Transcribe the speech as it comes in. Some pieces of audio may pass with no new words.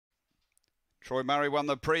Troy Murray won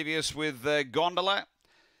the previous with Gondola.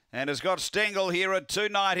 And has got Stengel here at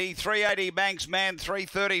 290, 380 Banksman,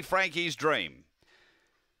 330 Frankie's Dream.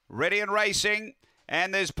 Ready and racing.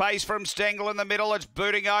 And there's pace from Stengel in the middle. It's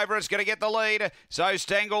booting over. It's going to get the lead. So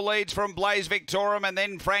Stengel leads from Blaze Victorum and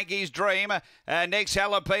then Frankie's Dream. Next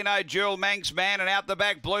Jalapeno Jewel Manxman and out the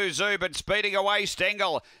back Blue Zoo, but speeding away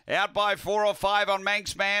Stengel. Out by 4 or 5 on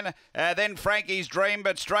Manxman. Then Frankie's Dream,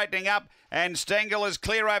 but straightening up. And Stengel is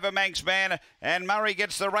clear over Manxman. And Murray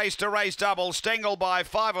gets the race to race double. Stengel by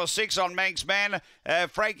 5 or 6 on Manxman.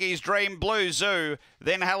 Frankie's Dream, Blue Zoo.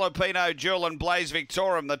 Then Jalapeno Jewel and Blaze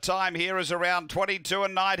Victorum. The time here is around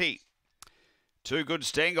 22:90. Too good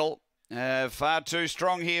Stengel. Far too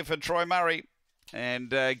strong here for Troy Murray.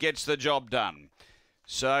 And gets the job done.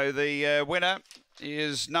 So the winner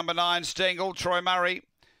is number 9 Stengel, Troy Murray.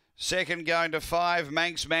 Second going to 5,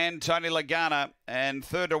 Manxman, Tony Lagana. And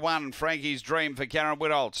third to 1, Frankie's Dream for Karen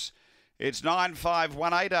Whitholtz. It's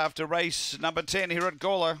 9-5-1-8 after race number 10 here at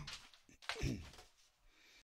Gawler.